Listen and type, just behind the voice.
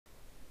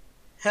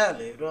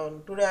Hello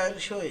everyone, today I will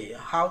show you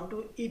how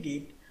to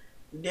edit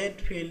date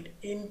field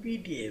in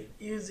PDF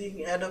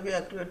using Adobe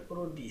Acrobat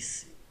Pro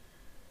DC.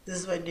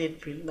 This is my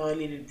date field. Now I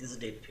will edit this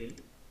date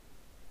field.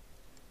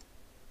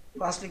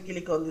 Firstly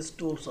click on this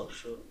tools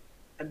option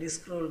and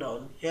scroll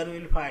down. Here we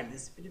will find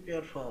this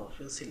prepare form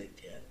option, select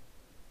here.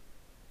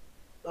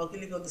 Now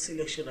click on the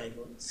selection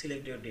icon,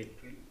 select your date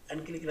field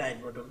and click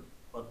right button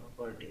for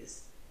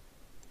properties.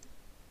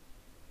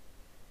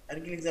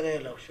 And click the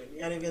right option.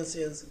 Here you can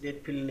change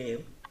date field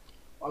name.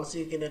 Also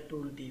you can add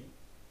tooltip.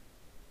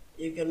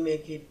 You can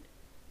make it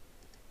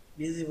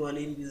visible,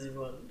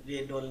 invisible,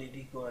 read only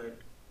required,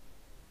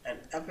 and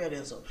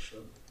appearance option.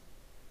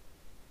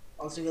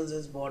 Also you can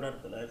choose border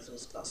color,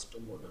 choose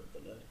custom border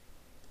color.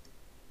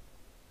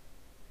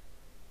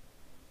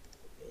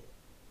 Okay.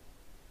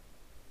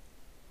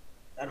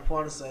 And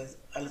font size,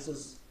 I'll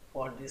choose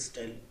font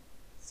style,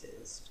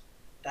 changed,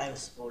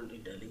 times bold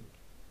italic,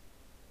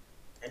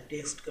 and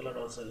text color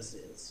also I'll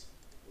change.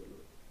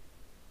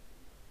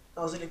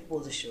 Now select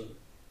position.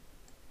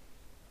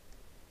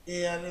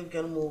 Here you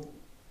can move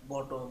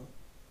bottom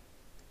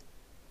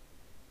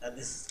and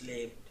this is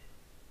left.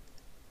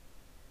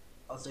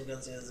 Also you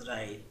can change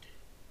right,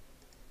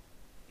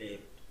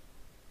 left,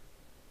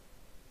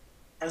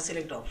 and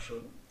select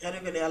option. Here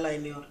you can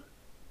align your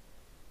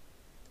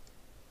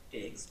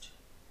text.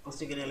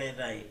 Also you can align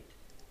right.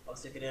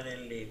 Also you can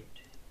align left,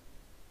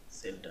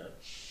 center,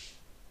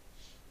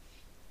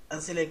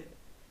 and select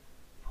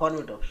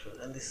format option.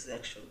 And this is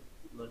action,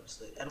 not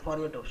say, and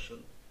format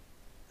option.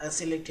 And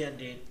select your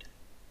date.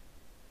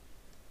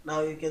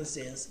 Now you can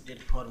change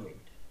date format.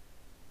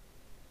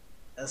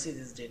 And see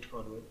this date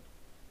format.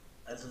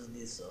 I choose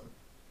this one.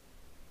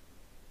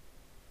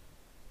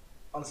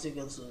 Also you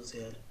can choose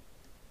here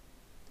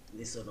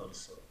this one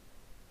also.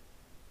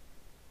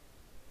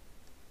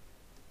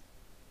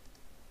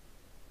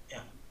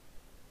 Yeah.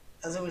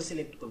 As I will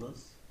select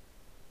close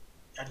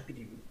and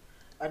preview.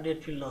 And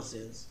date field now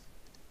change.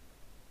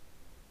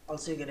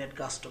 Also you can add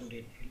custom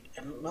date field.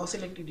 And now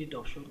select edit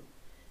option.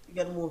 You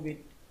can move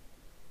it.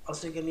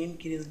 Also you can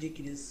increase,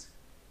 decrease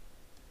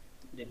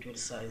date field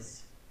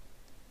size.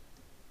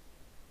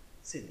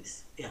 See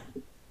this. Yeah.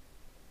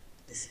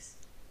 This is.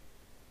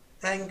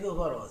 Thank you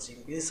for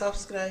watching. Please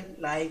subscribe,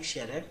 like,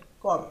 share and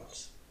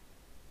comments.